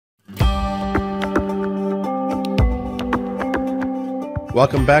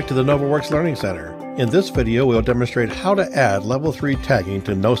Welcome back to the Novaworks Learning Center. In this video, we'll demonstrate how to add Level 3 tagging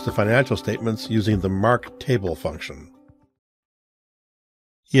to notes to financial statements using the mark table function.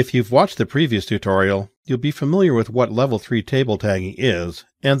 If you've watched the previous tutorial, you'll be familiar with what Level 3 table tagging is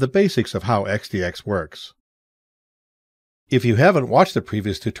and the basics of how XDX works. If you haven't watched the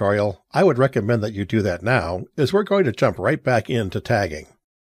previous tutorial, I would recommend that you do that now, as we're going to jump right back into tagging.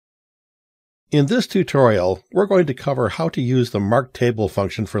 In this tutorial, we're going to cover how to use the mark table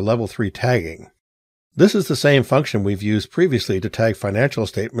function for Level 3 tagging. This is the same function we've used previously to tag financial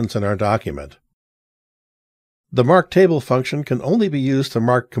statements in our document. The mark table function can only be used to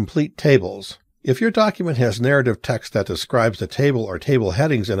mark complete tables. If your document has narrative text that describes the table or table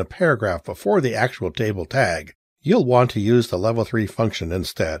headings in a paragraph before the actual table tag, you'll want to use the Level 3 function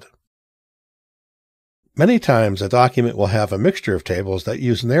instead. Many times a document will have a mixture of tables that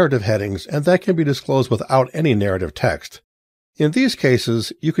use narrative headings and that can be disclosed without any narrative text. In these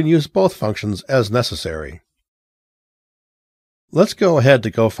cases, you can use both functions as necessary. Let's go ahead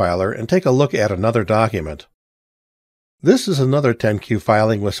to GoFiler and take a look at another document. This is another 10Q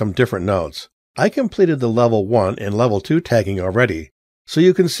filing with some different notes. I completed the Level 1 and Level 2 tagging already, so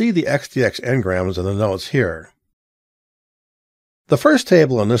you can see the XDX engrams in the notes here. The first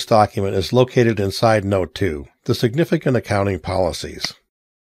table in this document is located inside Note 2, the Significant Accounting Policies.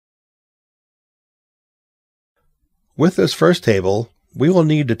 With this first table, we will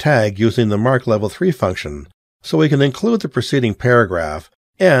need to tag using the mark Level 3 function, so we can include the preceding paragraph,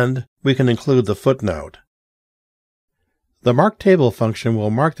 and we can include the footnote. The mark table function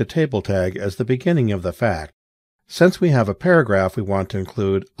will mark the table tag as the beginning of the fact. Since we have a paragraph we want to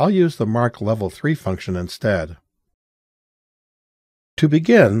include, I'll use the mark Level 3 function instead. To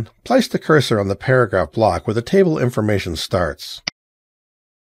begin, place the cursor on the paragraph block where the table information starts.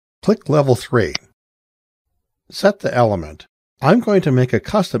 Click Level 3. Set the element. I'm going to make a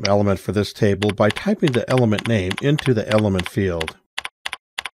custom element for this table by typing the element name into the element field.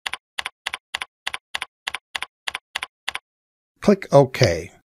 Click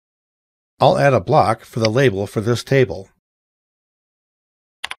OK. I'll add a block for the label for this table.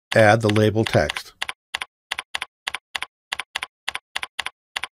 Add the label text.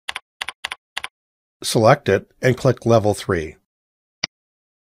 Select it and click Level 3.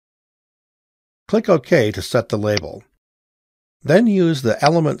 Click OK to set the label. Then use the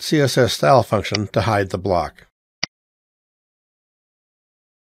Element CSS Style function to hide the block.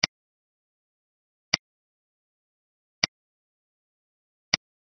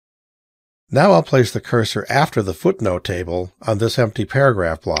 Now I'll place the cursor after the footnote table on this empty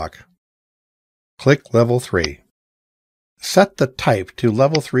paragraph block. Click Level 3. Set the type to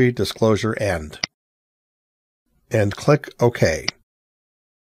Level 3 Disclosure End. And click OK.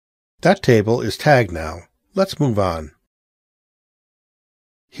 That table is tagged now. Let's move on.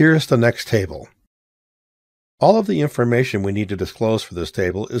 Here's the next table. All of the information we need to disclose for this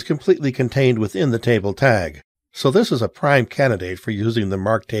table is completely contained within the table tag, so this is a prime candidate for using the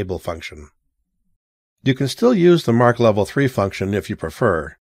mark table function. You can still use the mark Level 3 function if you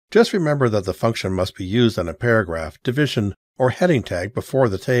prefer. Just remember that the function must be used on a paragraph, division, or heading tag before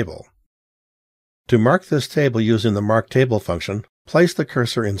the table. To mark this table using the mark table function, place the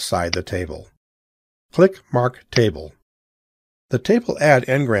cursor inside the table. Click Mark Table. The Table Add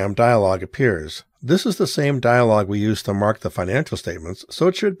Engram dialog appears. This is the same dialog we used to mark the financial statements, so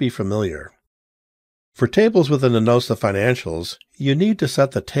it should be familiar. For tables within the notes to financials, you need to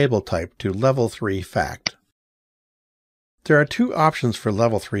set the table type to Level 3 Fact. There are two options for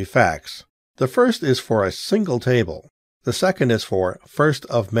Level 3 Facts. The first is for a single table. The second is for First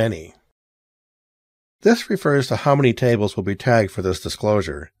of Many. This refers to how many tables will be tagged for this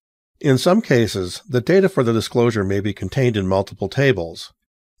disclosure. In some cases, the data for the disclosure may be contained in multiple tables.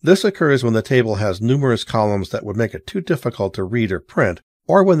 This occurs when the table has numerous columns that would make it too difficult to read or print,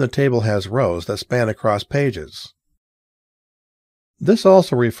 or when the table has rows that span across pages. This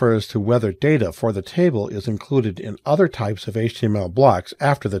also refers to whether data for the table is included in other types of HTML blocks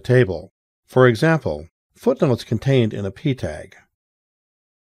after the table. For example, footnotes contained in a p tag.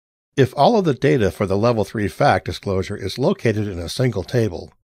 If all of the data for the Level 3 Fact disclosure is located in a single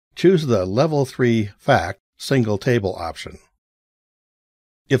table, choose the Level 3 Fact Single Table option.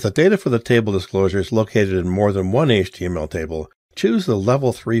 If the data for the table disclosure is located in more than one HTML table, choose the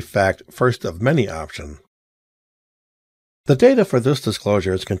Level 3 Fact First of Many option. The data for this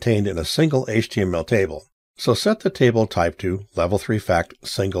disclosure is contained in a single HTML table, so set the table type to Level 3 Fact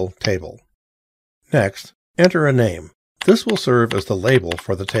Single Table. Next, enter a name. This will serve as the label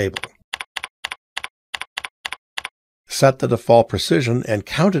for the table. Set the default precision and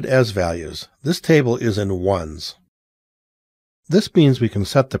count it as values. This table is in ones. This means we can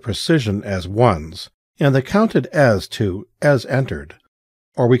set the precision as ones and the counted as to as entered,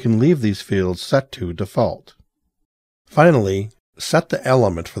 or we can leave these fields set to default. Finally, set the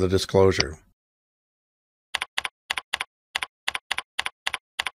element for the disclosure.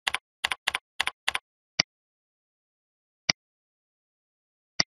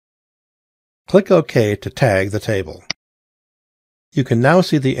 Click OK to tag the table. You can now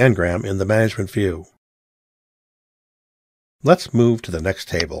see the engram in the management view. Let's move to the next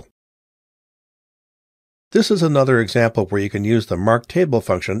table. This is another example where you can use the Mark Table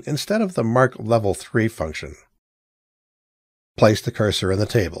function instead of the Mark Level 3 function. Place the cursor in the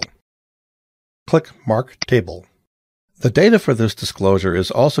table. Click Mark Table. The data for this disclosure is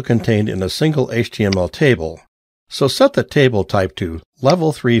also contained in a single HTML table, so set the table type to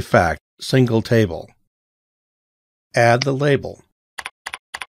Level 3 Fact Single Table. Add the label.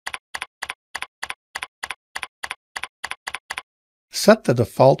 Set the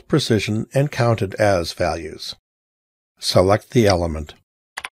default precision and counted as values. Select the element.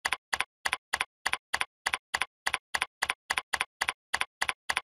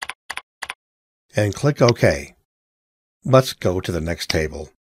 And click OK. Let's go to the next table.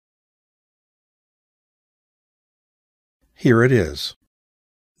 Here it is.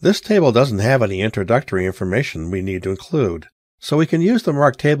 This table doesn't have any introductory information we need to include, so we can use the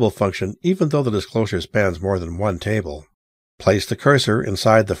Mark Table function even though the disclosure spans more than one table. Place the cursor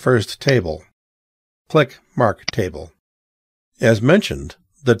inside the first table. Click Mark Table. As mentioned,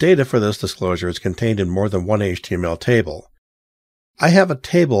 the data for this disclosure is contained in more than one HTML table. I have a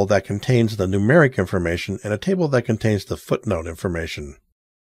table that contains the numeric information and a table that contains the footnote information.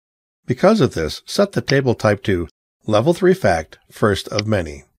 Because of this, set the table type to Level 3 Fact First of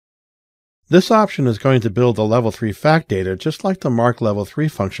Many. This option is going to build the Level 3 fact data just like the Mark Level 3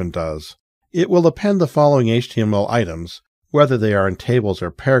 function does. It will append the following HTML items, whether they are in tables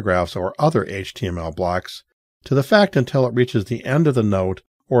or paragraphs or other HTML blocks, to the fact until it reaches the end of the note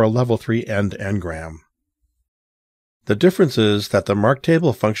or a Level 3 end engram. The difference is that the Mark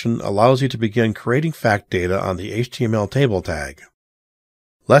Table function allows you to begin creating fact data on the HTML table tag.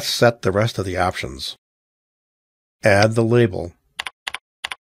 Let's set the rest of the options. Add the label.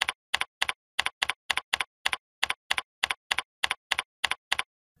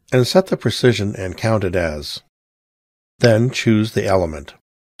 And set the precision and counted as. Then choose the element.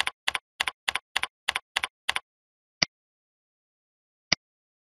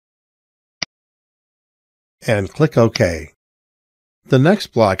 And click OK. The next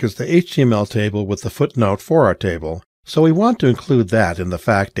block is the HTML table with the footnote for our table, so we want to include that in the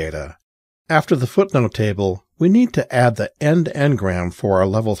fact data. After the footnote table, we need to add the end engram for our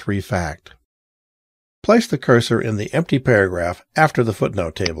Level 3 fact. Place the cursor in the empty paragraph after the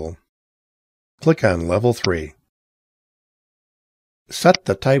footnote table. Click on Level 3. Set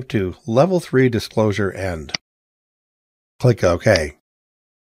the type to Level 3 Disclosure End. Click OK.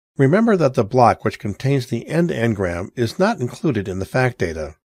 Remember that the block which contains the end engram is not included in the fact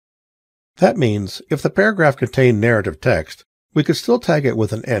data. That means if the paragraph contained narrative text, we could still tag it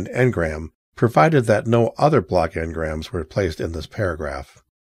with an end engram, provided that no other block engrams were placed in this paragraph.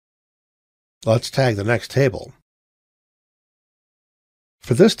 Let's tag the next table.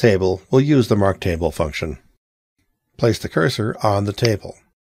 For this table, we'll use the Mark Table function. Place the cursor on the table.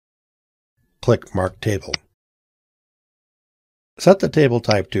 Click Mark Table. Set the table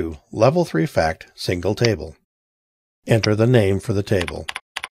type to Level 3 Fact Single Table. Enter the name for the table.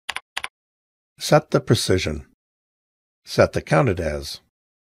 Set the precision. Set the counted as.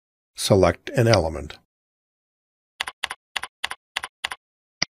 Select an element.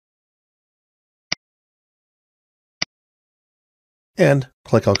 And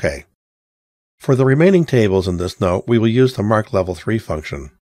click OK. For the remaining tables in this note, we will use the Mark Level 3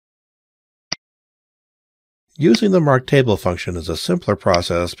 function. Using the Mark Table function is a simpler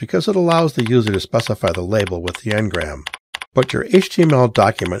process because it allows the user to specify the label with the engram, but your HTML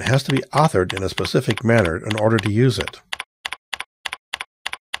document has to be authored in a specific manner in order to use it.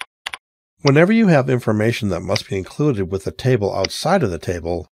 Whenever you have information that must be included with the table outside of the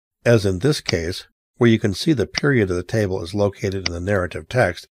table, as in this case, where you can see the period of the table is located in the narrative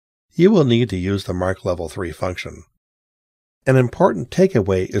text, you will need to use the Mark Level 3 function. An important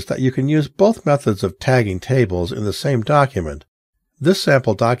takeaway is that you can use both methods of tagging tables in the same document. This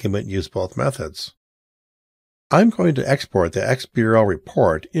sample document used both methods. I'm going to export the XBRL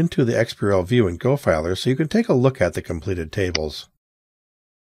report into the XBRL view in GoFiler so you can take a look at the completed tables.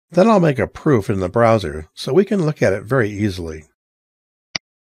 Then I'll make a proof in the browser so we can look at it very easily.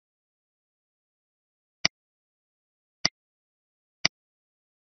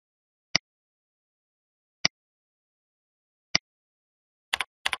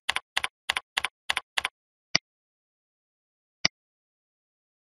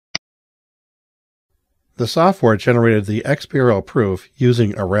 the software generated the XBRL proof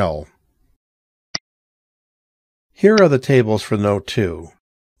using a rel. Here are the tables for Note 2.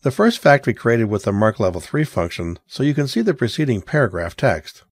 The first fact we created with the Mark Level 3 function, so you can see the preceding paragraph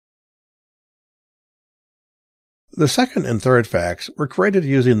text. The second and third facts were created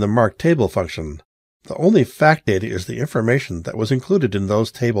using the Mark Table function. The only fact data is the information that was included in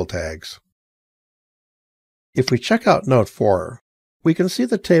those table tags. If we check out Note 4, we can see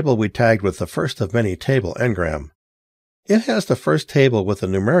the table we tagged with the first of many table engram. It has the first table with the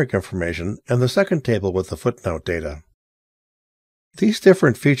numeric information and the second table with the footnote data. These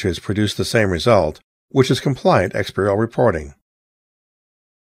different features produce the same result, which is compliant XBRL reporting.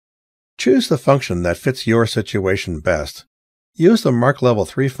 Choose the function that fits your situation best. Use the Mark Level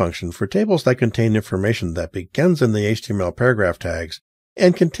 3 function for tables that contain information that begins in the HTML paragraph tags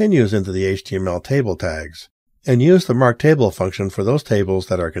and continues into the HTML table tags, and use the Mark Table function for those tables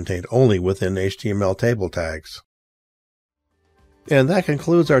that are contained only within HTML table tags. And that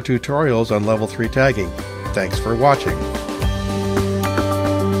concludes our tutorials on Level 3 tagging. Thanks for watching.